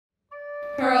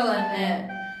Purl and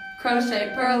knit,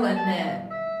 crochet, purl and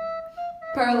knit.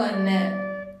 Purl and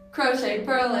knit, crochet,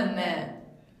 purl and knit.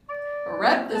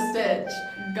 Rep the stitch,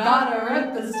 gotta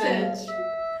rip the stitch.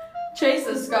 Chase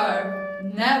a scarf,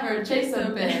 never chase a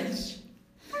bitch.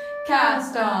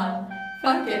 Cast on,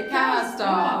 fuck it, cast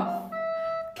off.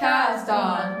 Cast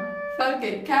on, fuck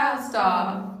it, cast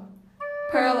off.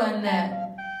 Purl and knit,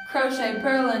 crochet,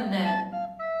 purl and knit.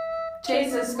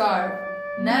 Chase a scarf,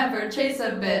 never chase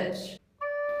a bitch.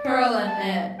 Purl and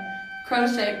knit,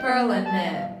 crochet, purl and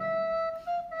knit.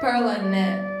 Purl and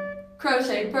knit,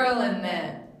 crochet, purl and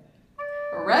knit.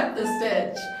 Rep the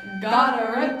stitch,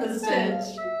 gotta rip the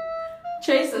stitch.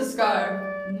 Chase a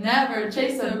scarf, never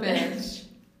chase a bitch.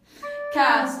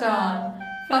 Cast on,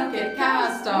 fuck it,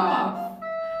 cast off.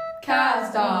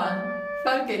 Cast on,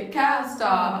 fuck it, cast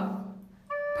off.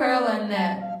 Purl and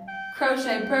knit,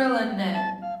 crochet, purl and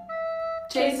knit.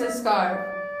 Chase a scarf,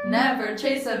 never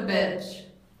chase a bitch.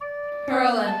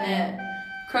 Purl and knit,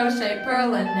 crochet,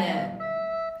 purl and knit.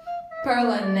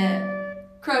 Purl and knit,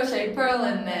 crochet, purl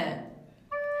and knit.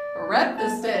 Rep the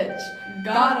stitch,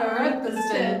 gotta rip the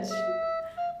stitch.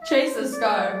 Chase a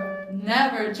scarf,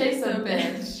 never chase a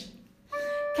bitch.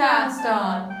 Cast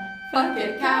on, fuck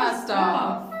it, cast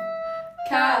off.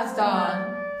 Cast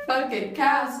on, fuck it,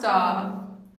 cast off.